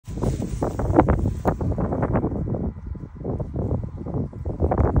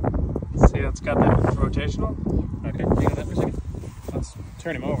rotational? Okay, hang on that for a second. Let's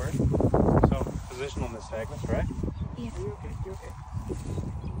turn him over. So, positional nystagmus, right? Yeah. Are you okay? You okay?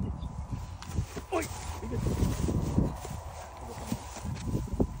 Oi! Be good.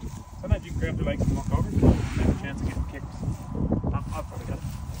 Sometimes you can grab their legs and walk over, but you have a chance of getting kicked. I've probably got it.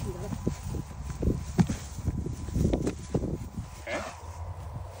 Okay.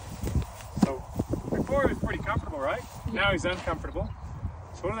 So, before he was pretty comfortable, right? Yeah. Now he's uncomfortable.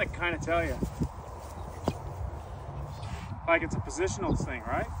 So what do they kind of tell you? Like it's a positional thing,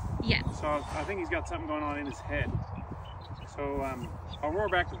 right? Yeah. So I think he's got something going on in his head. So I'll roar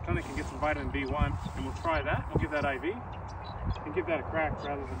back to the clinic and get some vitamin B1 and we'll try that. We'll give that IV and give that a crack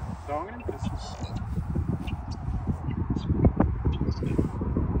rather than donging him.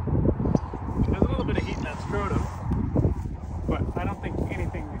 There's a little bit of heat in that scrotum, but I don't think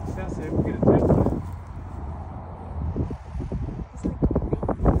anything excessive. We'll get it tested.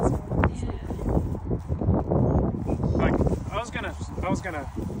 I was gonna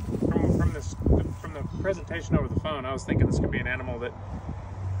from the presentation over the phone, I was thinking this could be an animal that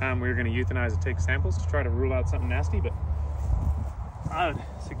we were gonna euthanize and take samples to try to rule out something nasty, but I would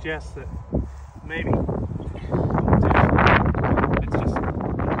suggest that maybe it's just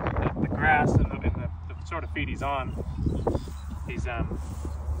the grass and the sort of feed he's on. He's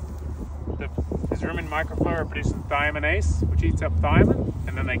his rumen microflora producing thiaminase, which eats up thiamin,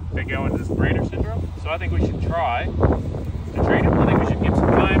 and then they go into this Braider syndrome. So I think we should try to treat him. I think we should give some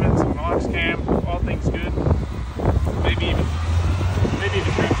thiamin, some Moxcam, all things good. Maybe even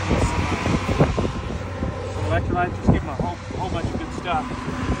treat him with some electrolytes. Just give him a whole bunch of good stuff.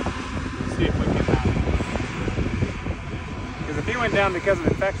 See if we can. Because if he went down because of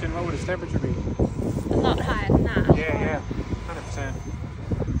infection, what would his temperature be? A lot higher than that. Yeah, 100%.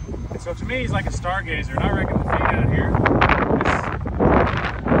 And so to me, he's like a stargazer, and I reckon the feed out here is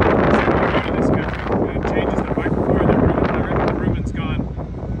this country. It changes the microflora of the rumen. I reckon the rumen's gone.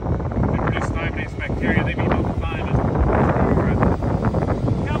 They produce thiaminase bacteria. They eat all the thiamin.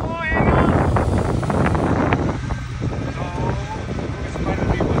 Come on, hang on! So, it's quite a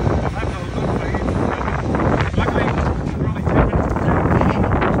big one. I'll have to look my hands. Luckily, we're only 10 minutes from there.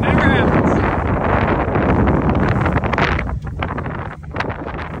 Never happens.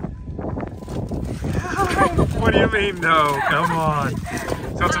 What do you mean, no? Come on.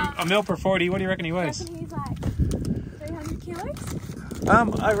 So it's a mil per 40. What do you reckon he weighs? I reckon he's like 300 kilos.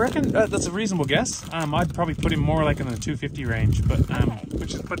 I reckon that's a reasonable guess. I'd probably put him more like in the 250 range, but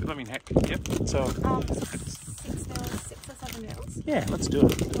which is I mean, heck, yep. So 6 mils, 6 or 7 mils. yeah, let's do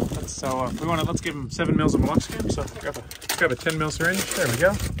it. So let's give him 7 mils of Moxcam. So grab a 10 mil syringe. There we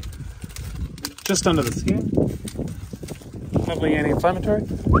go. Just under the skin. Lovely anti-inflammatory.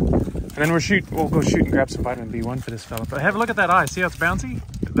 And then we'll go shoot and grab some vitamin B1 for this fella. But have a look at that eye. See how it's bouncy?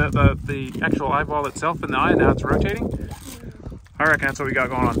 The actual eyeball itself in the eye, and now it's rotating. I reckon that's what we got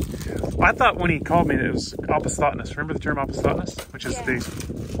going on. I thought when he called me that it was opisthotonus. Remember the term opisthotonus? Which is the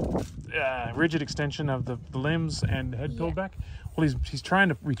rigid extension of the limbs and head pulled back. Well, he's trying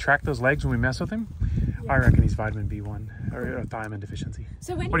to retract those legs when we mess with him. I reckon he's vitamin B1 or thiamin deficiency.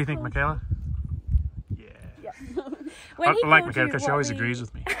 So what do you think, Michaela? Yeah. I like Michaela because she always agrees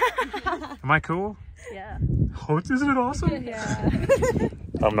with me. Am I cool? Yeah. Oh, isn't it awesome? Yeah.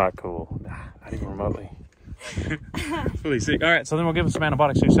 I'm not cool. Nah, not even remotely. It's really sick. All right, so then we'll give him some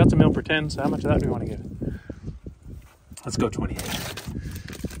antibiotics. So that's a mil per 10. So how much of that do we want to give? Let's go 28.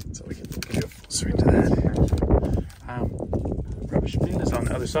 So we can do a full syringe of that. Rubbish bin is on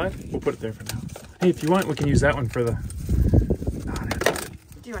the other side. We'll put it there for now. Hey, if you want, we can use that one for the...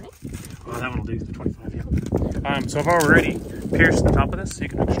 Do you want it? Oh, that one will do, the 25, yeah. So I've already pierced the top of this, so you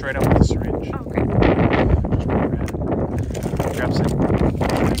can hook straight up with the syringe. Oh, great. Grab some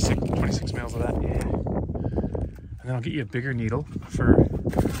 26 mils of that, yeah. And then I'll get you a bigger needle for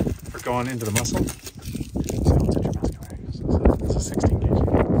going into the muscle. So I'll touch your muscle. So it's a 16 gauge.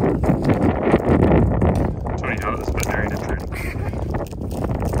 Tony, how this veterinarian intern. We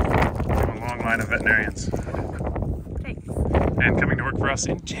have a long line of veterinarians. Thanks. And coming to work for us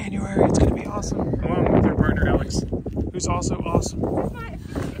in January. It's going to be awesome. Along with our partner Alex, who's also awesome. That's my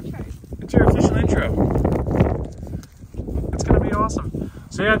official intro. It's your official intro. It's going to be awesome.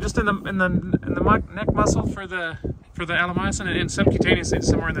 So yeah, just in the neck muscle for the Alomycin and subcutaneous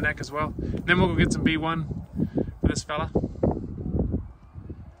somewhere in the neck as well. And then we'll go get some B1 for this fella.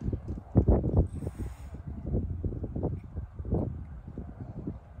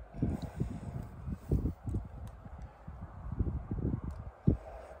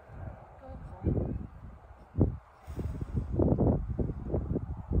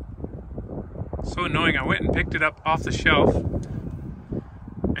 So annoying, I went and picked it up off the shelf.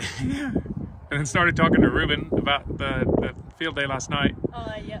 and then started talking to Ruben about the field day last night.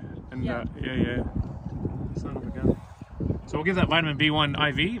 Yeah. And yeah. Son of a gun. So we'll give that vitamin B1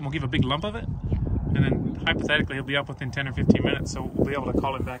 IV, and we'll give a big lump of it. Yeah. And then hypothetically, he'll be up within 10 or 15 minutes, so we'll be able to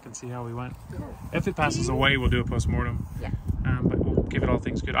call him back and see how he went. Cool. If it passes away, we'll do a post-mortem. Yeah. But we'll give it all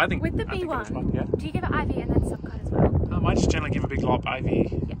things good. I think with the B1, do you give it IV and then subcut as well? I just generally give a big glop IV,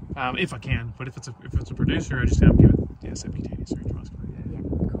 yeah. if I can. But if it's a producer, I just have to give it subcutaneous or intramuscular. Yeah,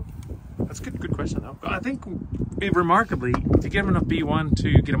 cool. That's a good question though. I think remarkably, if you give them enough B1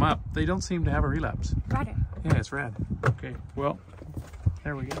 to get them up, they don't seem to have a relapse. Righto. Yeah, it's rad. Okay, well,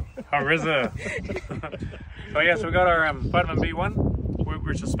 there we go. Hariza. So yeah, so we got our vitamin B1.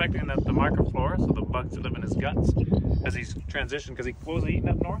 We're suspecting that the microflora, so the bugs that live in his guts, as he's transitioned, because what was he eating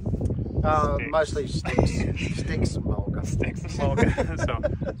up north? Mostly sticks and mulga. Sticks and mulga. So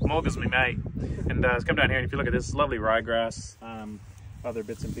mulga's my mate. And it's come down here, and if you look at this lovely ryegrass, other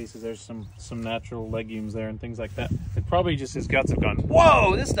bits and pieces, there's some natural legumes there and things like that. It probably just his guts have gone,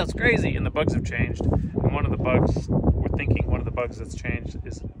 whoa, this stuff's crazy, and the bugs have changed. And one of the bugs that's changed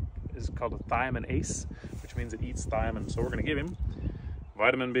is called a thiaminase, which means it eats thiamin. So we're going to give him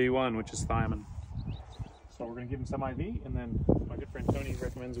vitamin B1, which is thiamin. So we're going to give him some IV, and then my good friend Tony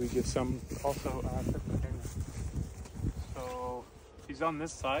recommends we give some also so he's on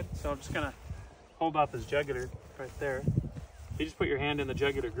this side, so I'm just going to hold off his jugular right there. You just put your hand in the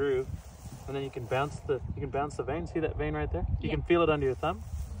jugular groove, and then you can bounce the vein. See that vein right there? You can feel it under your thumb.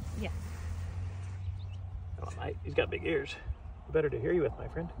 Yeah. Oh, mate, he's got big ears. Better to hear you with, my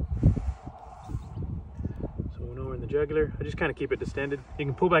friend. So when we're in the jugular, I just kind of keep it distended. You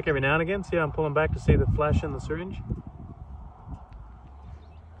can pull back every now and again. See how I'm pulling back to see the flash in the syringe?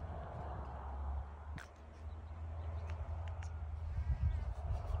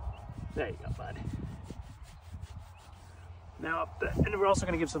 There you go, bud. Now, and we're also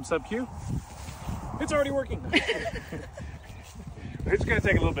going to give some sub-Q. It's already working. It's going to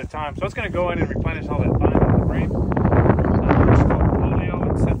take a little bit of time, so it's going to go in and replenish all that thiamin in the brain. It's called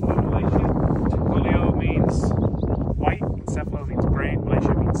Polioencephalomalacia. Polio means white, encephalo means brain,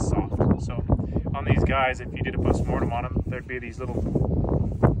 malacia means soft. So on these guys, if you did a post-mortem on them, there'd be these little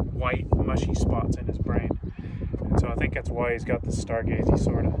white, mushy spots in his brain. And so I think that's why he's got this stargazy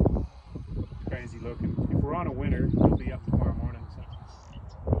sort of crazy looking. If we're on a winter, he'll be up tomorrow morning, so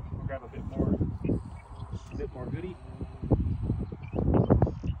we'll grab a bit more goodie.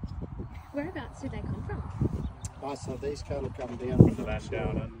 Whereabouts do they come from? Oh, so these cattle come down From the back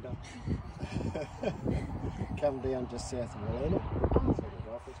down. come down just south of Atlanta. Oh. So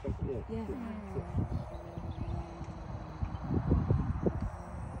the rifle's got the Yeah.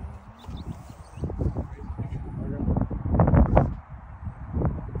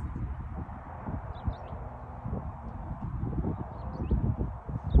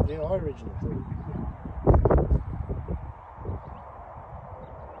 Yeah, I originally thought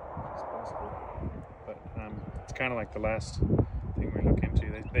it's possible. But it's kind of like the last thing we look into.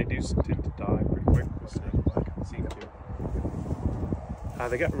 They do tend to die pretty quick. Seem to.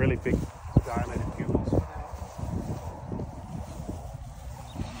 They got really big dilated pupils.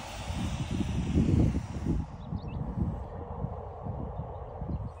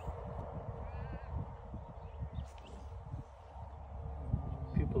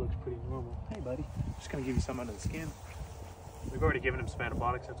 Pupil looks pretty normal. Hey, buddy. Just gonna give you some under the skin. We've already given him some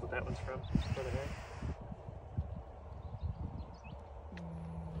antibiotics. That's what that one's from. For the hair.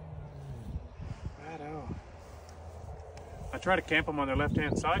 Righto. I try to camp them on their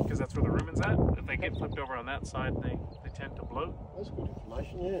left-hand side because that's where the rumen's at. If they get flipped over on that side, they tend to bloat. That's good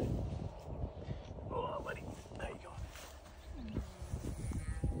information, yeah. Oh, buddy. There you go.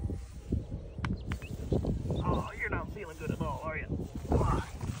 Oh, you're not feeling good at all, are you? Come on.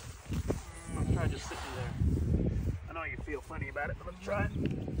 Let's try just sitting there. I know you feel funny about it, but let's try it.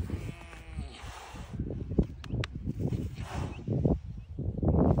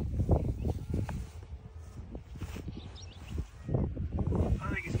 I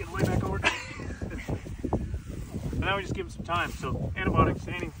think he's getting way back over. And now we just give him some time. So antibiotics,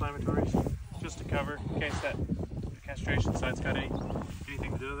 anti-inflammatories, just to cover in case that castration site's got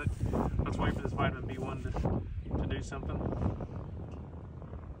anything to do with it. Let's wait for this vitamin B1 to do something.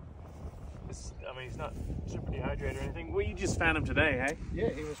 I mean, he's not super dehydrated or anything. Well, you just found him today, hey? Yeah,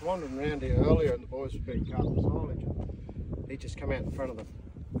 he was wandering around here earlier and the boys were being cut the silage. He just come out in front of the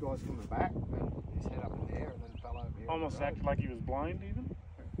guys coming back and his head up in the air and then fell over here. Almost acted like he was blind even?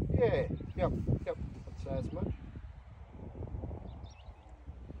 Yeah, yep, I'd say as much.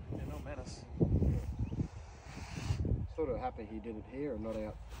 Yeah, no menace. Sort of happy he did it here and not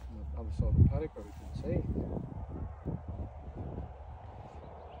out on the other side of the paddock where we couldn't see.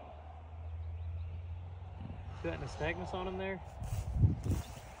 See that nystagmus on him there?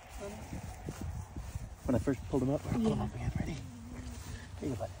 When I first pulled him up, I pulled him up again. Ready? Here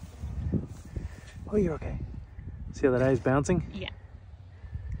you go, bud. Oh, you're okay. See how that eye's bouncing? Yeah.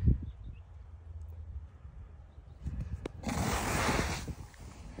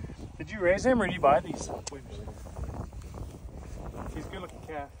 Did you raise him or did you buy these? He's a good looking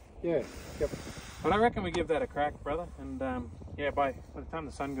calf. Yeah. Yep. But I reckon we give that a crack, brother. And yeah, by the time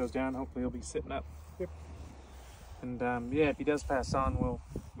the sun goes down, hopefully he'll be sitting up. Yep. And yeah, if he does pass on, we'll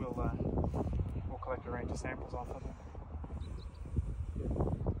collect a range of samples off of him. Yep.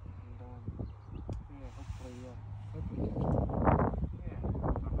 And hopefully,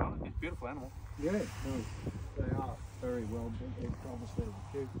 yeah, it's a beautiful animal. Yeah. No, they are very well big. Obviously,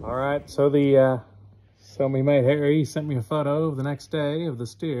 cute. All right, so so my mate Harry sent me a photo of the next day of the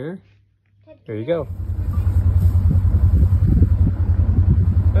steer. There you go.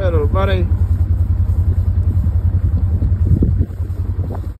 Hello, buddy.